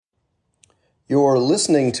You're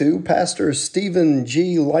listening to Pastor Stephen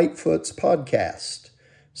G. Lightfoot's podcast,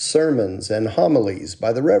 Sermons and Homilies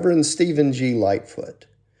by the Reverend Stephen G. Lightfoot.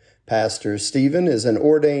 Pastor Stephen is an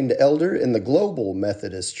ordained elder in the Global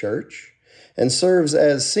Methodist Church and serves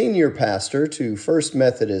as senior pastor to First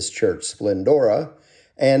Methodist Church, Splendora,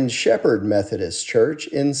 and Shepherd Methodist Church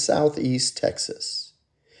in Southeast Texas.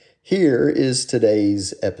 Here is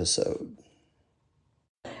today's episode.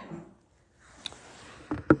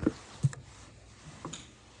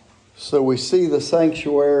 So we see the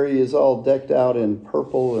sanctuary is all decked out in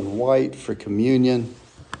purple and white for communion,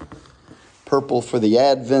 purple for the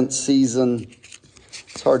Advent season.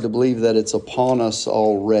 It's hard to believe that it's upon us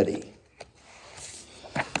already.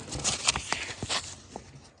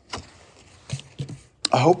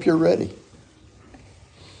 I hope you're ready.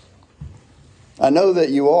 I know that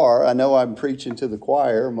you are. I know I'm preaching to the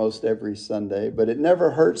choir most every Sunday, but it never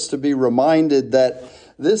hurts to be reminded that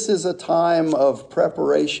this is a time of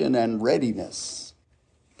preparation and readiness.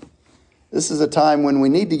 This is a time when we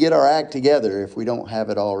need to get our act together if we don't have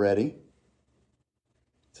it already.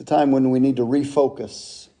 It's a time when we need to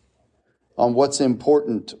refocus on what's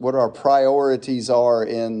important, what our priorities are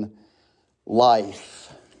in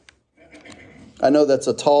life. I know that's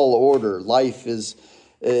a tall order. Life is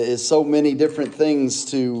so many different things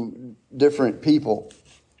to different people.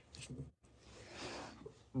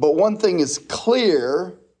 But one thing is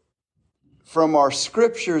clear from our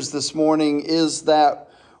scriptures this morning is that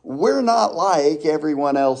we're not like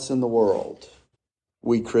everyone else in the world,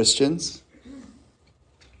 we Christians.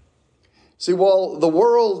 See, while the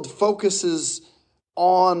world focuses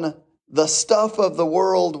on the stuff of the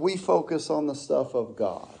world, we focus on the stuff of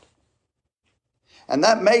God. And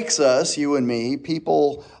that makes us, you and me,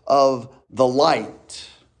 people of the light.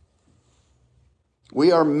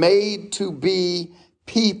 We are made to be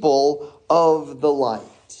people of the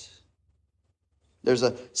light. There's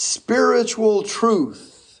a spiritual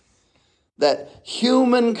truth that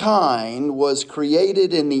humankind was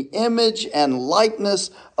created in the image and likeness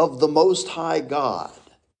of the Most High God.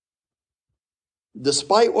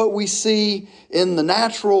 Despite what we see in the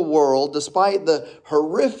natural world, despite the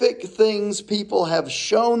horrific things people have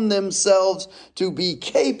shown themselves to be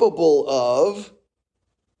capable of,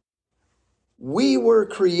 we were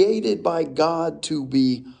created by God to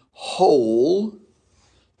be whole,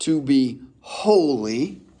 to be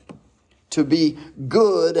holy, to be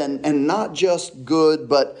good, and not just good,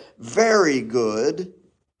 but very good.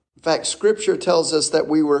 In fact, Scripture tells us that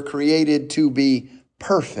we were created to be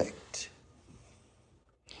perfect.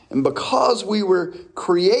 And because we were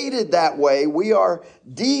created that way, we are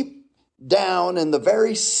deep down in the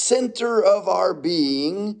very center of our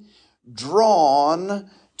being, drawn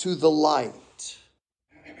to the light.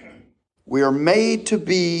 We are made to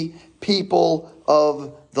be people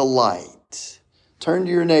of the light. Turn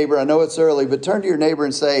to your neighbor. I know it's early, but turn to your neighbor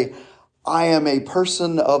and say, I am a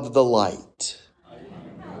person of the light.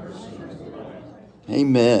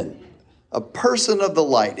 Amen. A person of the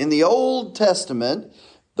light. In the Old Testament,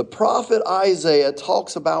 the prophet Isaiah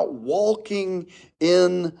talks about walking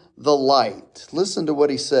in the light. Listen to what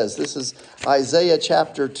he says. This is Isaiah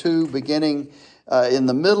chapter 2, beginning in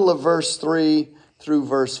the middle of verse 3 through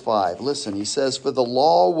verse 5. Listen, he says, For the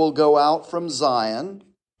law will go out from Zion,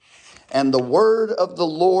 and the word of the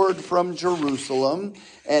Lord from Jerusalem,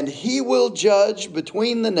 and he will judge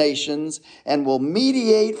between the nations, and will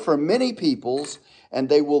mediate for many peoples, and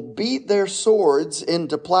they will beat their swords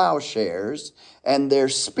into plowshares, and their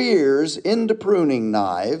spears into pruning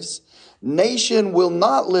knives. Nation will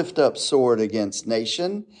not lift up sword against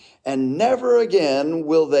nation, and never again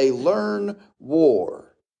will they learn war.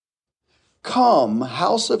 Come,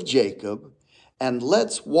 house of Jacob, and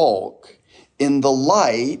let's walk in the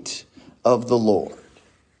light of the Lord.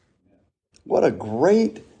 What a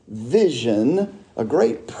great vision, a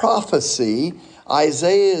great prophecy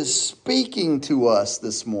Isaiah is speaking to us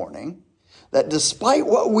this morning. That despite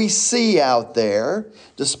what we see out there,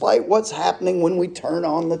 despite what's happening when we turn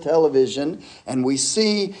on the television and we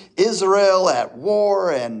see Israel at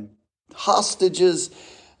war and hostages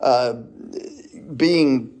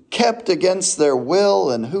being kept against their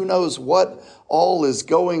will, and who knows what all is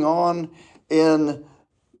going on in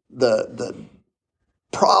the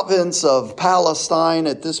province of Palestine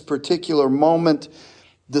at this particular moment.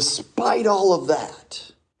 Despite all of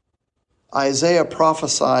that, Isaiah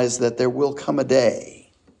prophesies that there will come a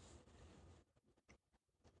day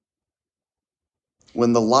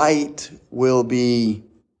when the light will be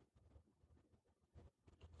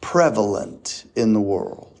prevalent in the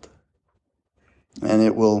world. And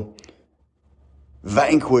it will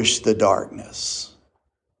vanquish the darkness.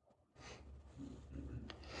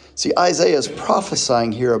 See, Isaiah is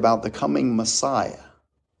prophesying here about the coming Messiah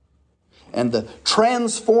and the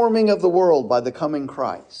transforming of the world by the coming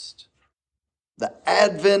Christ. The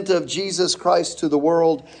advent of Jesus Christ to the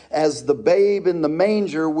world as the babe in the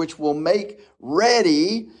manger, which will make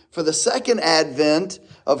ready for the second advent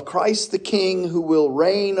of Christ the King, who will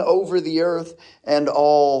reign over the earth and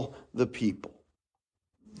all the people.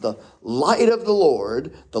 The light of the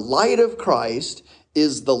Lord, the light of Christ,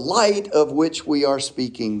 is the light of which we are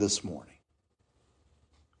speaking this morning.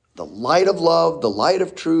 The light of love, the light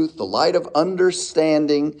of truth, the light of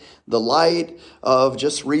understanding, the light of,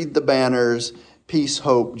 just read the banners, peace,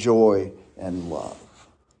 hope, joy, and love.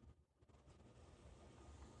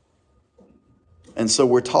 And so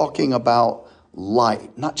we're talking about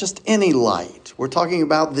light, not just any light. We're talking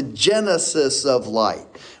about the genesis of light.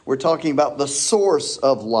 We're talking about the source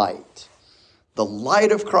of light. The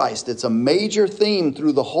light of Christ. It's a major theme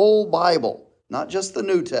through the whole Bible. Not just the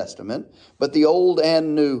New Testament, but the Old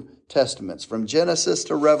and New Testaments. From Genesis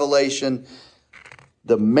to Revelation,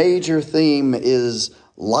 the major theme is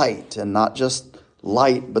light, and not just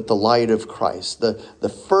light, but the light of Christ.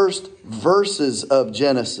 The first verses of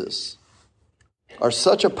Genesis are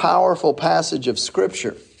such a powerful passage of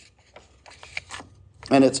Scripture.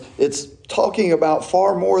 And it's talking about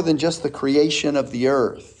far more than just the creation of the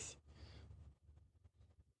earth.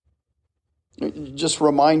 Just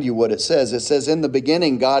remind you what it says. It says, in the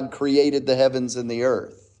beginning, God created the heavens and the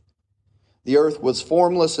earth. The earth was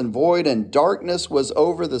formless and void, and darkness was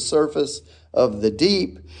over the surface of the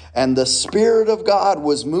deep, and the Spirit of God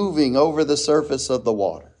was moving over the surface of the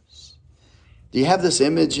waters. Do you have this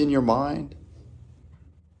image in your mind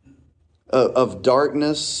of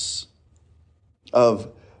darkness,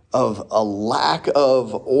 of a lack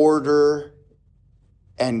of order,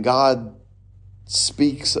 and God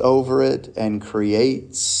speaks over it and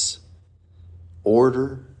creates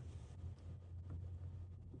order?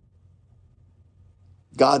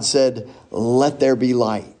 God said, let there be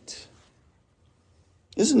light.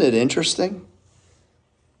 Isn't it interesting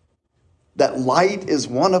that light is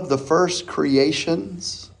one of the first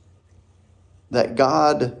creations that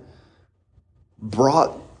God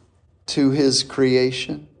brought to his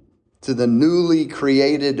creation? To the newly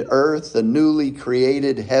created earth, the newly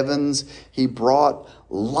created heavens, he brought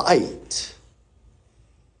light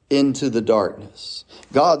into the darkness.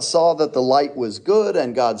 God saw that the light was good,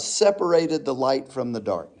 and God separated the light from the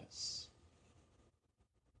darkness.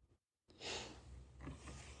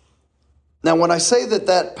 Now, when I say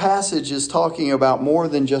that passage is talking about more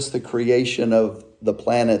than just the creation of the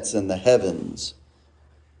planets and the heavens,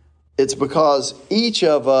 it's because each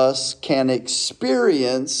of us can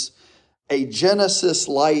experience a Genesis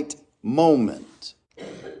light moment.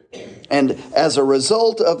 And as a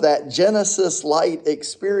result of that Genesis light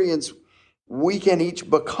experience, we can each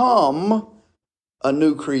become a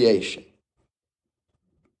new creation.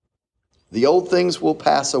 The old things will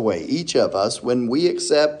pass away. Each of us, when we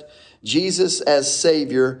accept Jesus as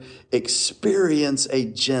Savior, experience a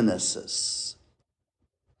Genesis.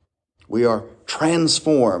 We are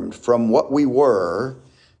transformed from what we were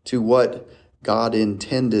to what God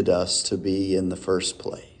intended us to be in the first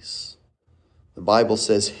place. The Bible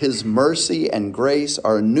says his mercy and grace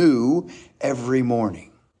are new every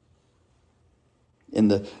morning. In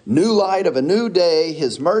the new light of a new day,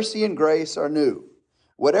 his mercy and grace are new.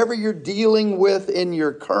 Whatever you're dealing with in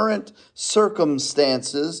your current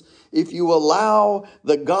circumstances, if you allow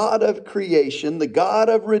the God of creation, the God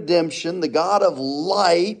of redemption, the God of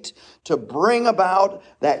light to bring about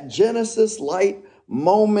that Genesis light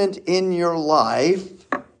moment in your life,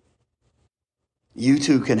 you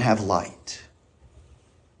too can have light.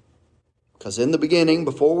 Because in the beginning,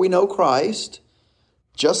 before we know Christ,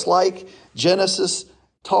 just like Genesis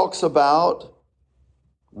talks about,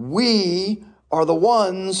 we are the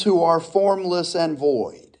ones who are formless and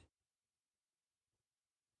void.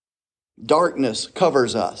 Darkness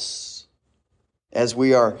covers us as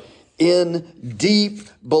we are in deep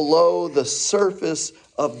below the surface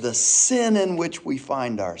of the sin in which we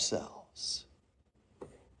find ourselves.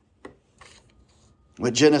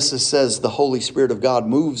 What Genesis says, the Holy Spirit of God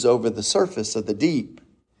moves over the surface of the deep.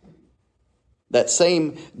 That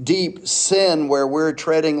same deep sin where we're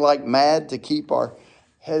treading like mad to keep our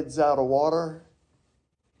heads out of water.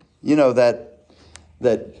 You know,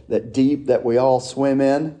 that deep that we all swim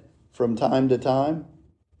in from time to time.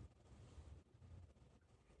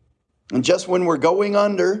 And just when we're going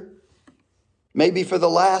under, maybe for the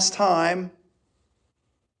last time,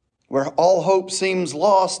 where all hope seems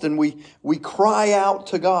lost, and we cry out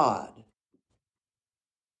to God.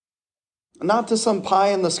 Not to some pie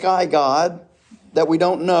in the sky God, that we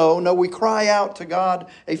don't know. No, we cry out to God,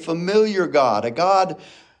 a familiar God, a God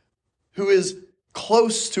who is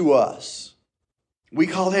close to us. We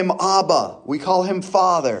call him Abba. We call him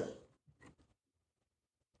Father.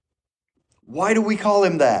 Why do we call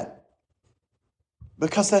him that?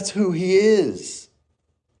 Because that's who he is.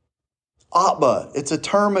 Abba, it's a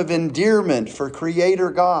term of endearment for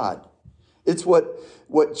Creator God. It's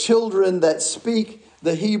what children that speak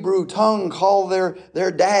the Hebrew tongue call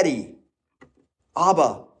their daddy.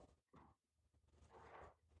 Abba.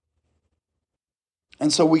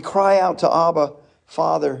 And so we cry out to Abba,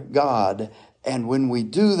 Father God. And when we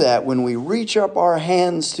do that, when we reach up our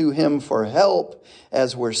hands to him for help,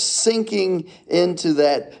 as we're sinking into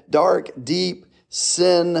that dark, deep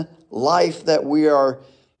sin life that we are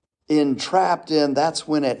entrapped in, that's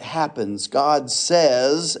when it happens. God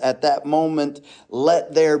says at that moment,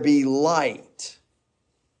 let there be light.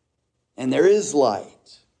 And there is light.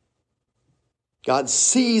 God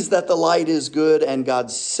sees that the light is good, and God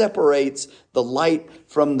separates the light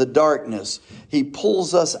from the darkness. He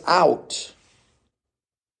pulls us out.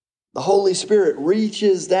 The Holy Spirit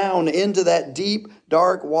reaches down into that deep,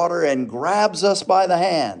 dark water and grabs us by the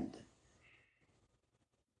hand.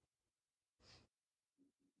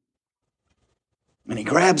 And he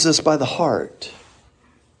grabs us by the heart.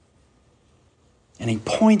 And he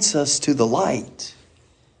points us to the light.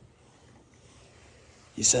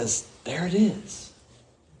 He says, there it is.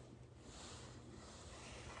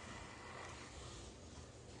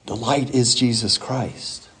 The light is Jesus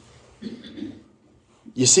Christ.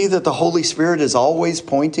 You see that the Holy Spirit is always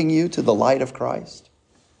pointing you to the light of Christ?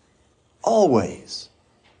 Always.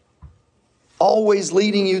 Always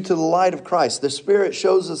leading you to the light of Christ. The Spirit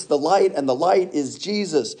shows us the light, and the light is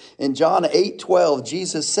Jesus. In John 8:12,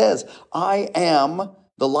 Jesus says, I am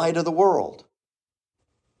the light of the world.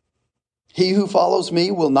 He who follows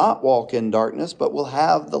me will not walk in darkness, but will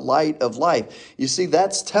have the light of life. You see,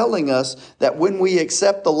 that's telling us that when we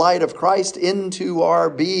accept the light of Christ into our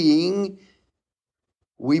being,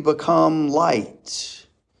 we become light.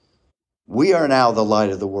 We are now the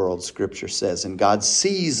light of the world, Scripture says, and God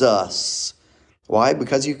sees us. Why?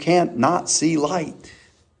 Because you can't not see light.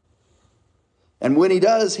 And when he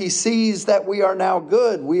does, he sees that we are now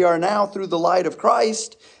good. We are now, through the light of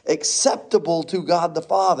Christ, acceptable to God the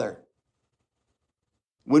Father.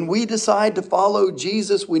 When we decide to follow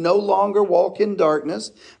Jesus, we no longer walk in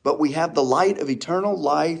darkness, but we have the light of eternal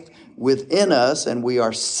life within us, and we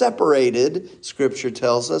are separated, Scripture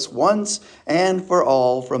tells us, once and for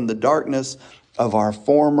all from the darkness of our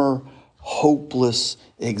former hopeless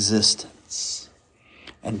existence.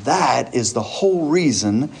 And that is the whole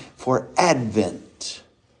reason for Advent.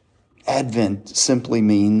 Advent simply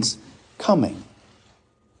means coming.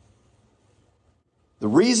 The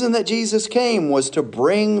reason that Jesus came was to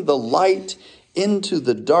bring the light into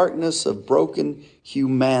the darkness of broken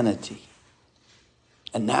humanity.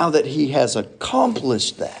 And now that he has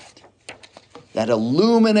accomplished that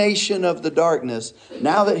illumination of the darkness,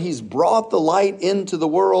 now that he's brought the light into the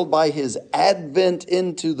world by his advent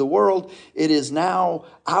into the world, it is now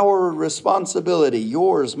our responsibility,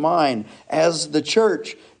 yours, mine, as the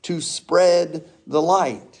church, to spread the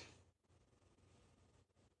light.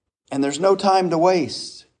 And there's no time to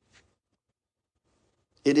waste.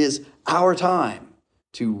 It is our time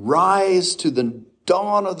to rise to the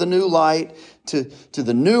dawn of the new light, to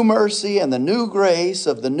the new mercy and the new grace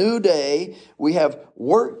of the new day. We have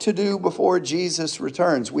work to do before Jesus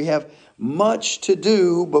returns. We have much to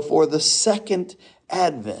do before the second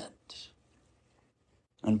advent.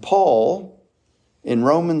 And Paul, in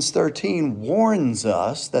Romans 13, warns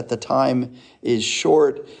us that the time is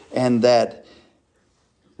short and that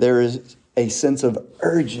there is a sense of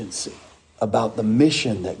urgency about the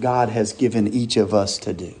mission that God has given each of us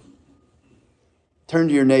to do. Turn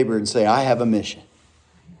to your neighbor and say, I have a mission.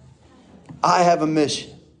 I have a mission.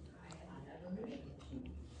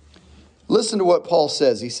 Listen to what Paul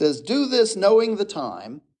says. He says, do this knowing the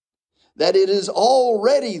time, that it is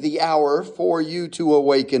already the hour for you to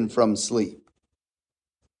awaken from sleep.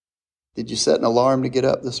 Did you set an alarm to get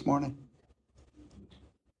up this morning?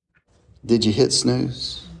 Did you hit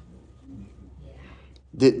snooze?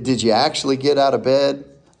 Did you actually get out of bed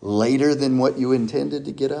later than what you intended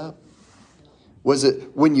to get up? Was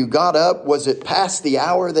it, when you got up, was it past the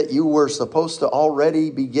hour that you were supposed to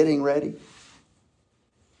already be getting ready?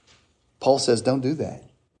 Paul says, don't do that.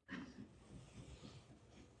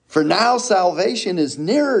 For now salvation is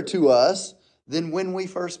nearer to us than when we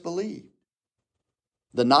first believed.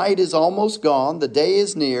 The night is almost gone, the day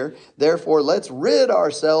is near. Therefore, let's rid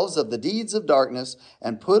ourselves of the deeds of darkness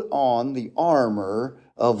and put on the armor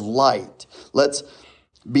of light. Let's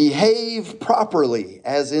Behave properly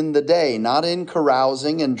as in the day, not in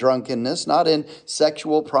carousing and drunkenness, not in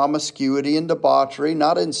sexual promiscuity and debauchery,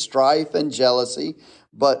 not in strife and jealousy,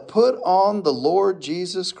 but put on the Lord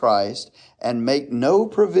Jesus Christ and make no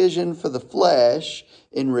provision for the flesh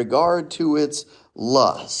in regard to its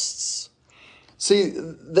lusts. See,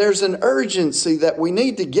 there's an urgency that we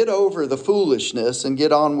need to get over the foolishness and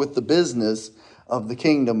get on with the business of the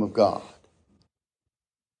kingdom of God.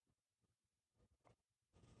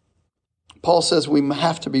 Paul says we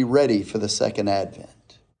have to be ready for the second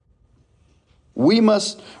advent. We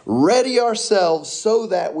must ready ourselves so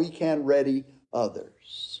that we can ready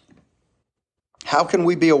others. How can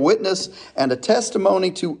we be a witness and a testimony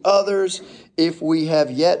to others if we have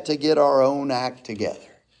yet to get our own act together?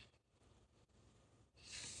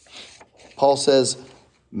 Paul says,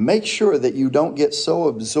 make sure that you don't get so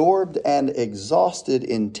absorbed and exhausted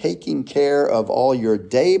in taking care of all your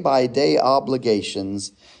day-by-day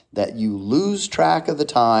obligations that you lose track of the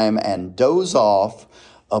time and doze off,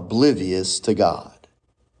 oblivious to God.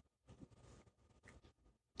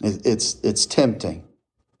 It's tempting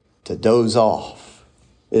to doze off,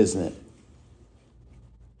 isn't it?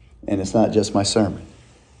 And it's not just my sermon.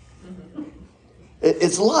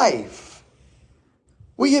 It's life.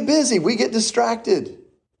 We get busy. We get distracted.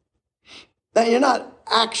 Now, you're not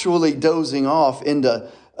actually dozing off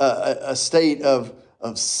into a state of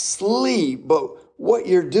sleep, but what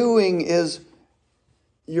you're doing is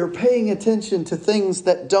you're paying attention to things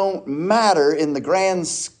that don't matter in the grand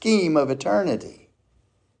scheme of eternity.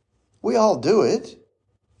 We all do it.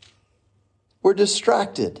 We're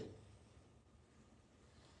distracted.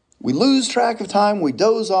 We lose track of time, we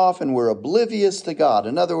doze off, and we're oblivious to God.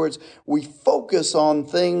 In other words, we focus on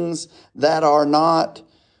things that are not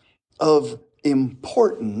of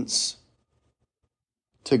importance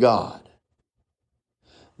to God.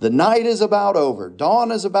 The night is about over.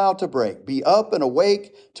 Dawn is about to break. Be up and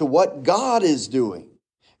awake to what God is doing.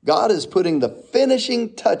 God is putting the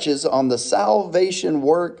finishing touches on the salvation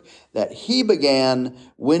work that He began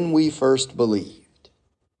when we first believed.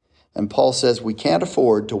 And Paul says we can't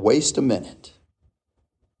afford to waste a minute.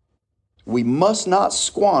 We must not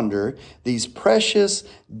squander these precious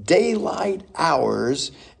daylight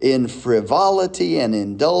hours in frivolity and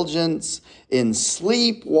indulgence, in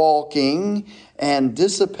sleepwalking and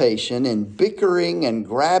dissipation, in bickering and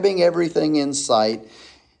grabbing everything in sight.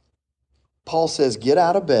 Paul says, get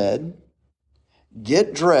out of bed,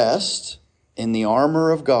 get dressed in the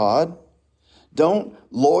armor of God. Don't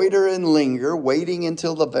loiter and linger, waiting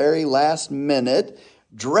until the very last minute.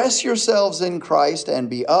 Dress yourselves in Christ and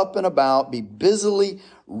be up and about. Be busily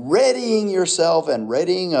readying yourself and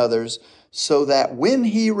readying others so that when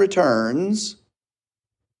He returns,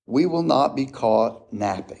 we will not be caught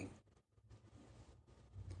napping.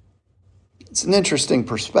 It's an interesting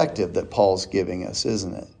perspective that Paul's giving us,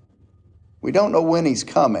 isn't it? We don't know when He's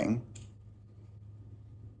coming.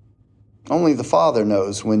 Only the Father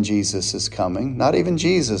knows when Jesus is coming. Not even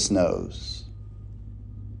Jesus knows.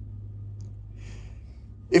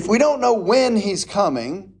 If we don't know when He's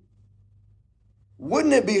coming,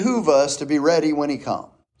 wouldn't it behoove us to be ready when He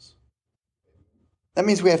comes? That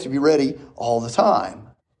means we have to be ready all the time.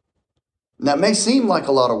 Now, it may seem like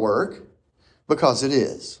a lot of work, because it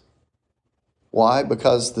is. Why?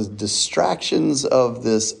 Because the distractions of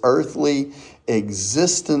this earthly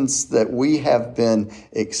existence that we have been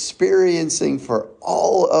experiencing for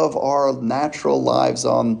all of our natural lives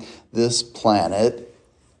on this planet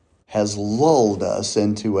has lulled us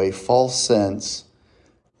into a false sense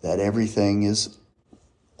that everything is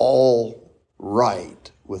all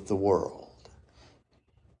right with the world.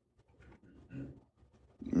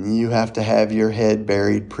 You have to have your head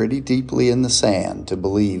buried pretty deeply in the sand to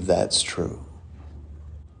believe that's true.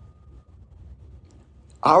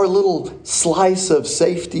 Our little slice of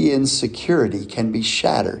safety and security can be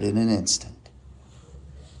shattered in an instant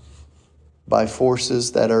by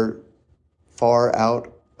forces that are far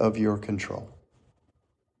out of your control.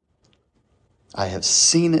 I have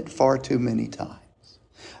seen it far too many times.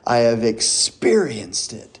 I have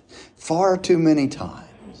experienced it far too many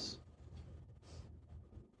times.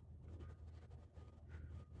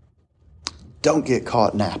 Don't get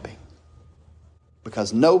caught napping,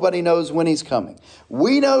 because nobody knows when He's coming.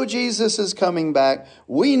 We know Jesus is coming back.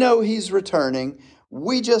 We know He's returning.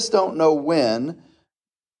 We just don't know when.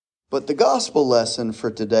 But the gospel lesson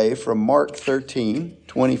for today from Mark 13,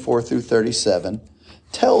 24 through 37,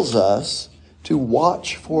 tells us to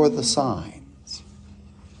watch for the signs.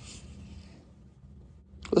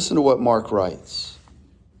 Listen to what Mark writes.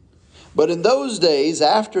 But in those days,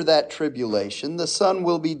 after that tribulation, the sun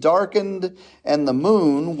will be darkened and the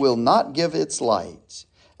moon will not give its light,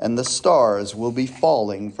 and the stars will be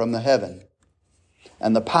falling from the heaven,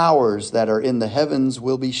 and the powers that are in the heavens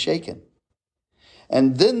will be shaken.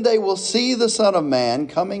 And then they will see the Son of Man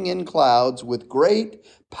coming in clouds with great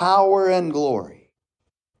power and glory.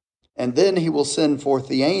 And then he will send forth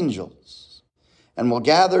the angels, and will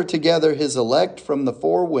gather together his elect from the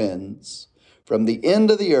four winds, from the end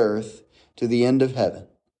of the earth to the end of heaven.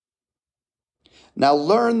 Now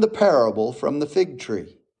learn the parable from the fig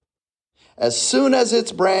tree. As soon as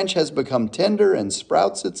its branch has become tender and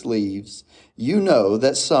sprouts its leaves, you know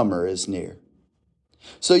that summer is near.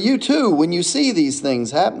 So you too, when you see these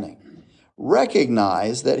things happening,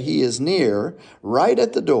 recognize that he is near, right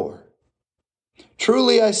at the door.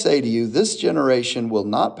 Truly I say to you, this generation will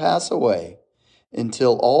not pass away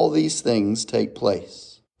until all these things take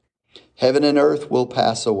place. Heaven and earth will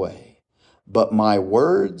pass away, but my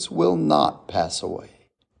words will not pass away.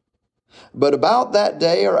 But about that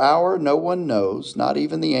day or hour no one knows, not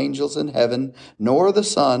even the angels in heaven, nor the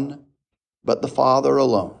Son, but the Father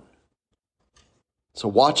alone. So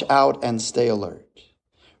watch out and stay alert,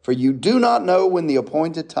 for you do not know when the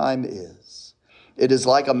appointed time is. It is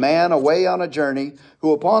like a man away on a journey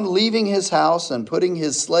who, upon leaving his house and putting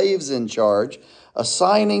his slaves in charge,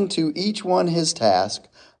 assigning to each one his task,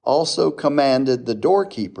 also commanded the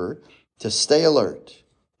doorkeeper to stay alert.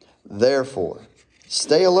 Therefore,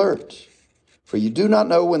 stay alert, for you do not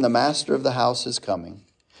know when the master of the house is coming,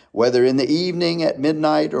 whether in the evening, at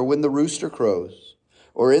midnight, or when the rooster crows,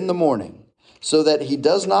 or in the morning, so that he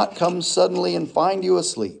does not come suddenly and find you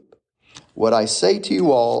asleep. What I say to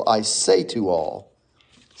you all, I say to all,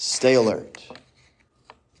 stay alert.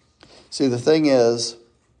 See, the thing is,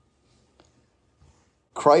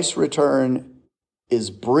 Christ's return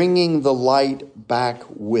is bringing the light back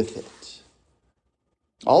with it.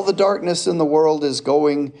 All the darkness in the world is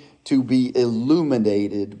going to be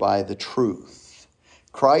illuminated by the truth.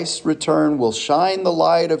 Christ's return will shine the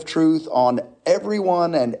light of truth on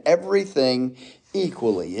everyone and everything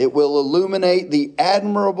equally. It will illuminate the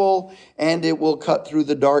admirable, and it will cut through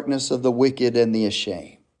the darkness of the wicked and the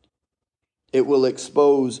ashamed. It will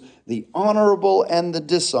expose the honorable and the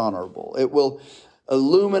dishonorable. It will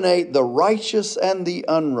illuminate the righteous and the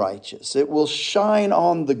unrighteous. It will shine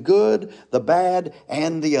on the good, the bad,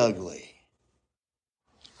 and the ugly.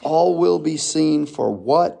 All will be seen for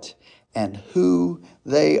what and who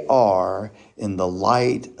they are in the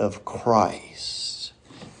light of Christ.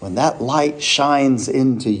 When that light shines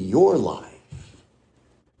into your life,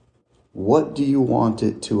 what do you want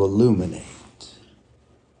it to illuminate?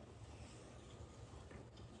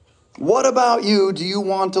 What about you do you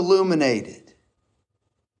want illuminated?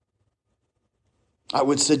 I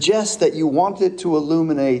would suggest that you want it to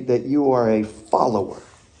illuminate that you are a follower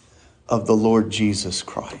of the Lord Jesus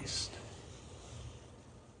Christ.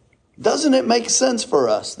 Doesn't it make sense for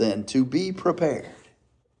us then to be prepared?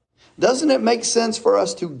 Doesn't it make sense for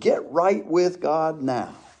us to get right with God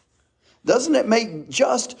now? Doesn't it make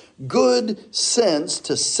just good sense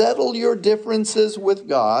to settle your differences with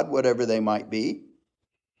God, whatever they might be,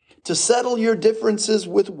 to settle your differences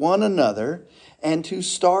with one another, and to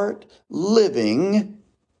start living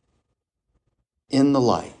in the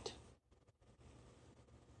light?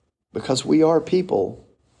 Because we are people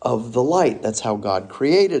of the light. That's how God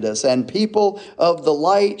created us. And people of the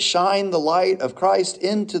light shine the light of Christ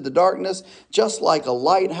into the darkness, just like a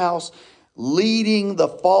lighthouse leading the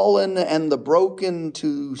fallen and the broken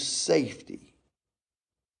to safety.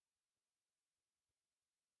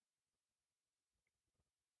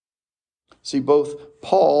 See, both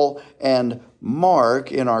Paul and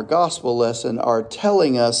Mark in our gospel lesson are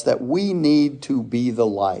telling us that we need to be the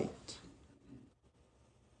light.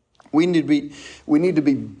 We need to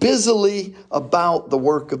be busily about the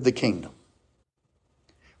work of the kingdom.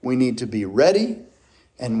 We need to be ready,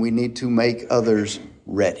 and we need to make others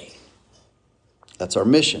ready. That's our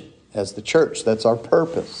mission as the church. That's our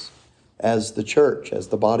purpose as the church, as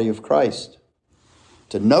the body of Christ.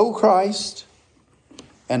 To know Christ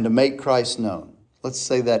and to make Christ known. Let's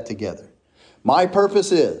say that together. My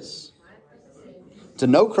purpose is to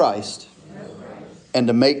know Christ and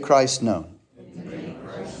to make Christ known.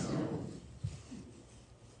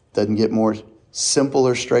 Doesn't get more simple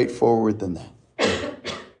or straightforward than that. In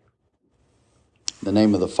the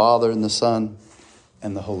name of the Father and the Son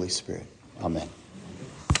and the Holy Spirit. Amen.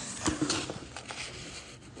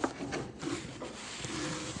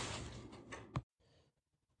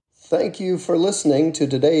 Thank you for listening to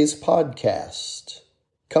today's podcast.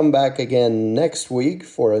 Come back again next week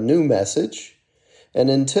for a new message. And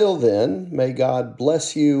until then, may God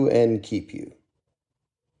bless you and keep you.